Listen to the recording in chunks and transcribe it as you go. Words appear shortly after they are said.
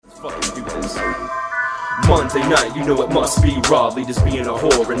fucking do this. Monday night, you know it must be raw. Leaders being a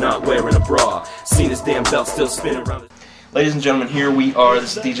whore and not wearing a bra. Seen his damn belt still spinning around. Ladies and gentlemen, here we are.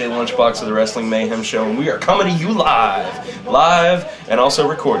 This is DJ Lunchbox of the Wrestling Mayhem Show, and we are coming to you live, and also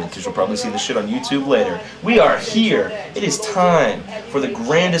recorded, because you'll probably see this shit on YouTube later. We are here. It is time for the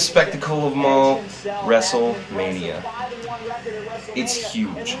grandest spectacle of them all, WrestleMania. It's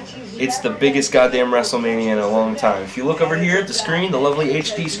huge. It's the biggest goddamn WrestleMania in a long time. If you look over here at the screen, the lovely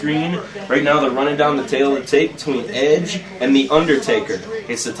HD screen, right now they're running down the tail of the tape between Edge and The Undertaker.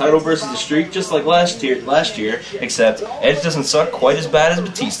 It's the title versus the streak, just like last year, except Edge doesn't suck quite as bad as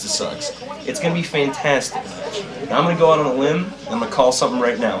Batista sucks. It's going to be fantastic match. Now I'm going to go out on a limb, and I'm going to call something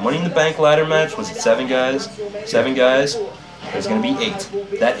right now. Money in the Bank ladder match, was it 7 guys? 7 guys? There's going to be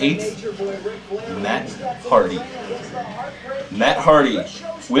 8. That 8th, Matt Hardy. Matt Hardy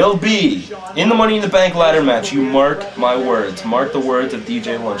will be in the Money in the Bank ladder match. You mark my words. Mark the words of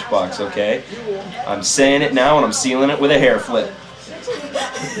DJ Lunchbox, okay? I'm saying it now, and I'm sealing it with a hair flip.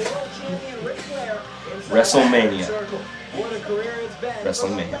 WrestleMania.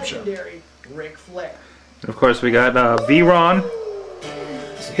 Wrestling Mayhem Show. Of course, we got V-Ron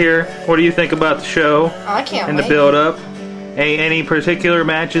here. What do you think about the show? I can't and wait. the build-up? Any particular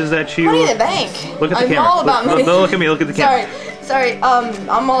matches that you... Money in the Bank. Look at the I'm camera. all about money. Look at me. Look at the camera. Sorry.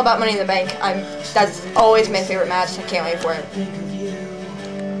 I'm all about Money in the Bank. That's always my favorite match. I can't wait for it.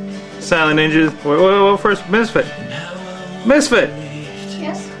 Silent Ninja. Well, first, Misfit. Misfit.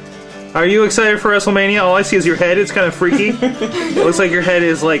 Yes. Are you excited for WrestleMania? All I see is your head. It's kind of freaky. It looks like your head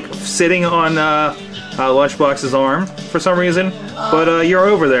is like sitting on Lunchbox's arm for some reason. But you're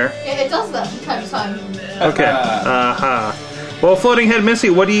over there. It does that from time to time. Okay. Well, Floating Head Missy,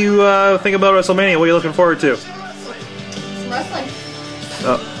 what do you think about WrestleMania? What are you looking forward to? Some wrestling.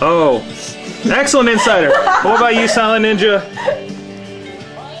 Excellent insider. What about you, Silent Ninja?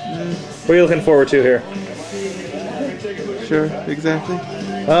 What are you looking forward to here? Sure, exactly.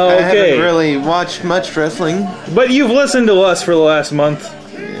 Oh, I okay. haven't really watched much wrestling. But you've listened to us for the last month.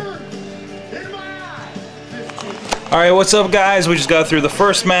 Alright, what's up, guys? We just got through the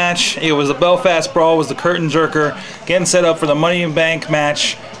first match. It was the Belfast Brawl, was the curtain jerker. Getting set up for the Money in the Bank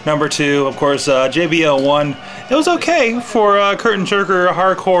match number 2. Of course, JBL won. It was okay for a curtain jerker, a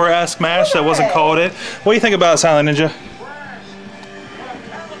hardcore-esque match that wasn't called it. What do you think about it, Silent Ninja?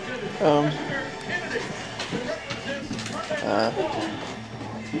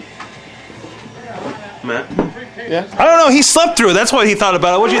 Matt? Yeah? I don't know, he slept through it. That's what he thought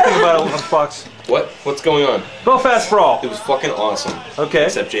about it. What do you think about it, Fox? What? What's going on? Belfast Brawl. It was fucking awesome. Okay.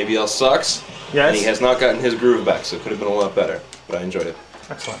 Except JBL sucks. Yes. And he has not gotten his groove back, so it could have been a lot better. But I enjoyed it.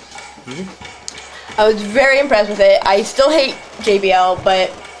 Excellent. I was very impressed with it. I still hate JBL,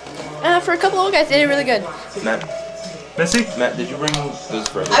 but for a couple of guys, they did really good. Matt, did you bring those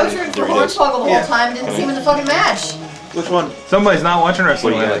for everybody? I was rooting for Hornswoggle the whole Yeah. time. Didn't see him in the fucking match. Which one? Somebody's not watching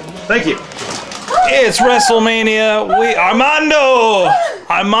wrestling. What do you yet. Thank you. It's WrestleMania.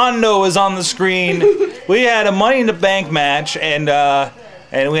 Armando is on the screen. We had a Money in the Bank match, and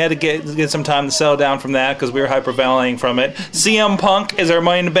we had to get some time to settle down from that because we were hyperventilating from it. CM Punk is our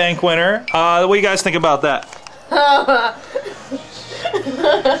Money in the Bank winner. What do you guys think about that?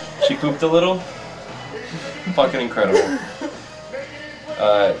 She pooped a little? Fucking incredible.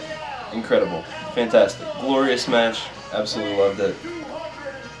 Incredible. Fantastic. Glorious match. Absolutely loved it.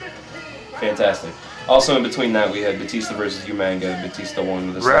 Fantastic. Also, in between that, we had Batista versus Umaga. Batista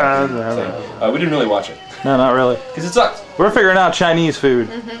won with a we didn't really watch it. No, not really. Because it sucked. We're figuring out Chinese food.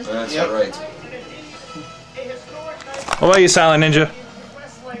 That's right. What about you, Silent Ninja?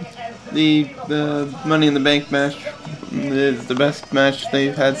 The Money in the Bank match is the best match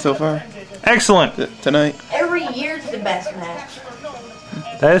they've had so far Excellent. tonight. Every year's the best match.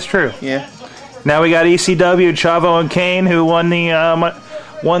 That is true. Yeah. Now we got ECW, Chavo and Kane, who won the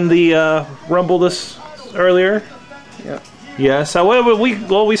Rumble this earlier. Yep. Yes.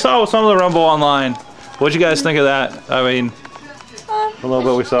 We saw some of the Rumble online. What'd you guys think of that? I mean, a little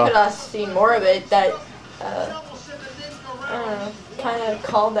bit we saw. Could have seen more of it. That kind of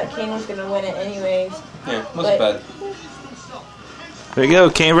called that Kane was going to win it anyways. Yeah, wasn't bad. There you go,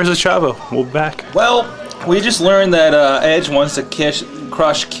 Kane versus Chavo. We'll be back. Well, we just learned that Edge wants to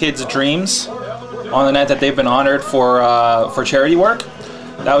crush kids' dreams on the night that they've been honored for charity work.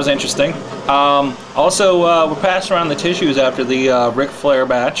 That was interesting. Also, we passed around the tissues after the Ric Flair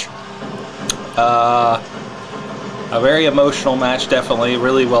match. A very emotional match, definitely.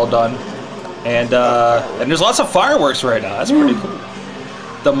 Really well done. And there's lots of fireworks right now. That's pretty cool.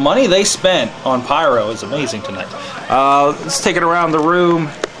 The money they spent on pyro is amazing tonight. Let's take it around the room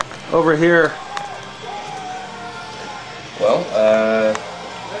over here. Well,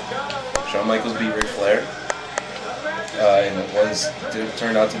 Shawn Michaels beat Ric Flair. And it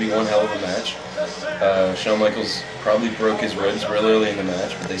turned out to be one hell of a match. Shawn Michaels probably broke his ribs real early in the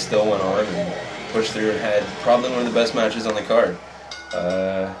match, but they still went on and pushed through and had probably one of the best matches on the card.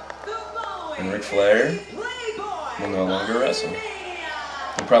 And Ric Flair will no longer wrestle.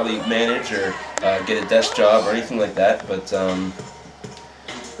 He'll probably manage or get a desk job or anything like that, but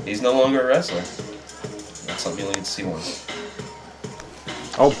he's no longer a wrestler. That's something you'll need to see once.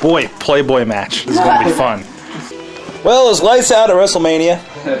 Oh boy, Playboy match. This is going to be fun. Well, it was lights out at WrestleMania.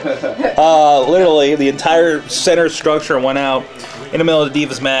 Literally, the entire center structure went out in the middle of the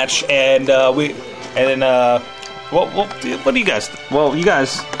Divas match, and what do you guys? Well, you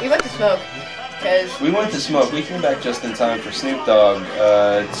guys. We went to smoke. We went to smoke. We came back just in time for Snoop Dogg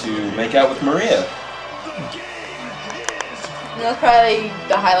to make out with Maria. And that's probably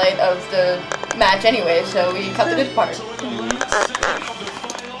the highlight of the match anyway, so we cut the good part.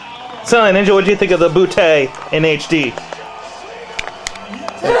 So, Ninja, what do you think of the bootay in HD?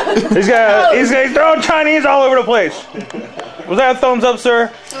 He's throwing Chinese all over the place. Was that a thumbs up,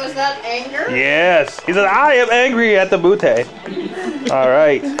 sir? So is that anger? Yes. He said, I am angry at the bootay. All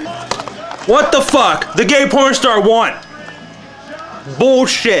right. What the fuck? The gay porn star won.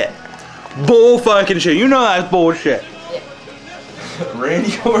 Bullshit. Bull fucking shit. You know that's bullshit. Yeah.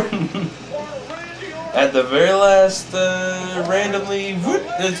 Randy Orton at the very last randomly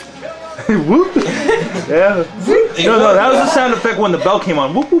Whoop. Yeah. No, that was the sound effect when the bell came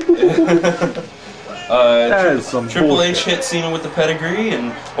on. Whoop, whoop, whoop, whoop. That is some Triple bullshit. H hit Cena with the pedigree,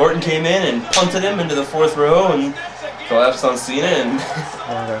 and Orton came in and punted him into the 4th row and collapsed on Cena, and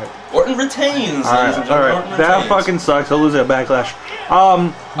Orton retains. All right. Orton That retains. fucking sucks. He'll lose at Backlash. I don't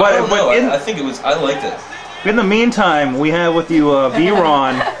know. But I think it was. I liked it. in the meantime, we have with you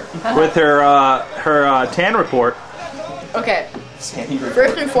V-Ron with her tan report. Okay. Sandy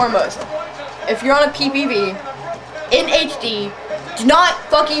First and foremost, if you're on a PPV in HD, do not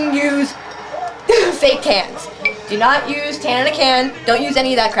fucking use fake tans. Do not use tan in a can. Don't use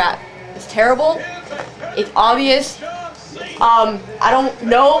any of that crap. It's terrible. It's obvious. I don't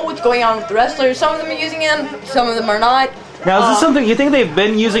know what's going on with the wrestlers. Some of them are using them. Some of them are not. Now, is this something you think they've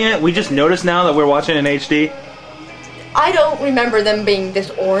been using it? We just noticed now that we're watching in HD. I don't remember them being this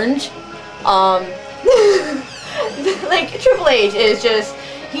orange. Like, Triple H is just,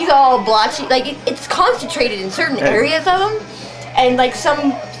 he's all blotchy. Like, it's concentrated in certain areas of him. And, like,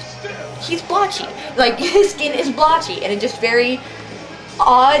 he's blotchy. Like, his skin is blotchy. And it's just very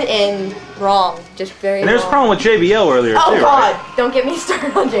odd and wrong. Just very And there's a wrong. problem with JBL earlier, Oh, too, God. right? Don't get me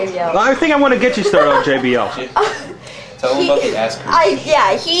started on JBL. I think I want to get you started on JBL. Tell him about the ass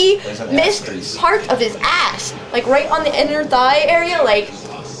crease. He There's an ass missed crease. part of his ass. Like, right on the inner thigh area. Like,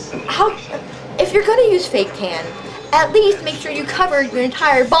 how... If you're gonna use fake tan, at least make sure you cover your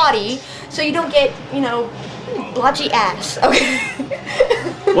entire body so you don't get, blotchy ass. Okay.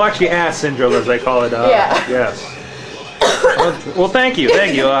 Blotchy ass syndrome, as they call it. Yeah. Yes. Well, thank you.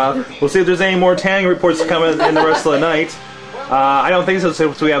 We'll see if there's any more tanning reports coming in the rest of the night. I don't think so,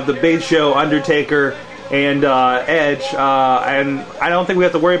 since we have the Big Show, Undertaker, and Edge, and I don't think we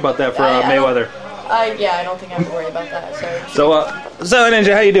have to worry about that for Mayweather. I don't think I have to worry about that. So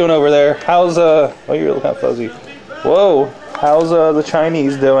Ninja, how you doing over there? How's oh, you're looking fuzzy. Whoa, how's the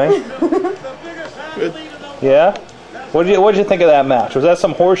Chinese doing? Good. Yeah. What'd you think of that match? Was that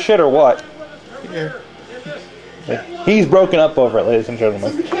some horse shit or what? Yeah. He's broken up over it, ladies and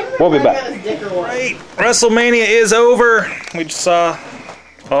gentlemen. We'll be back. Right, WrestleMania is over. We just saw.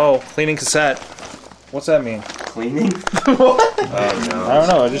 Oh, cleaning cassette. What's that mean? Cleaning? What? Oh no. I don't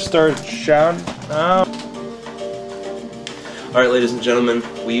know. I just started shouting. Alright, ladies and gentlemen,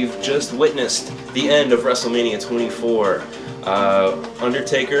 we've just witnessed the end of WrestleMania 24.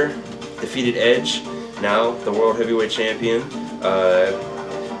 Undertaker defeated Edge, now the World Heavyweight Champion.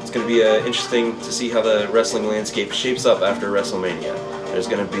 It's going to be interesting to see how the wrestling landscape shapes up after WrestleMania. There's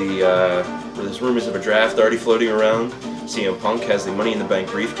going to be, there's rumors of a draft already floating around. CM Punk has the Money in the Bank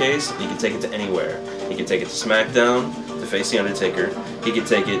briefcase. He can take it to anywhere. He can take it to SmackDown to face The Undertaker. He can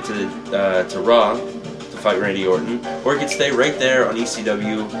take it to Raw to fight Randy Orton. Or he could stay right there on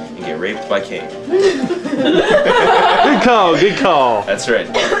ECW and get raped by Kane. Good call. That's right.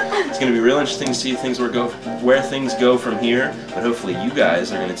 It's going to be real interesting to see where things go from here. But hopefully you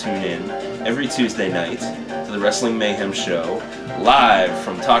guys are going to tune in every Tuesday night to the Wrestling Mayhem Show, live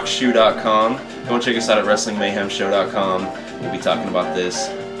from TalkShoe.com. Go and check us out at WrestlingMayhemShow.com. We'll be talking about this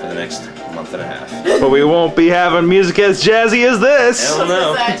for the next month and a half. But we won't be having music as jazzy as this. Hell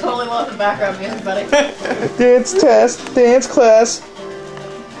no. I totally love the background music, buddy. Dance test, dance class.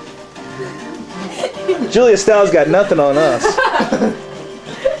 Julia Stiles got nothing on us.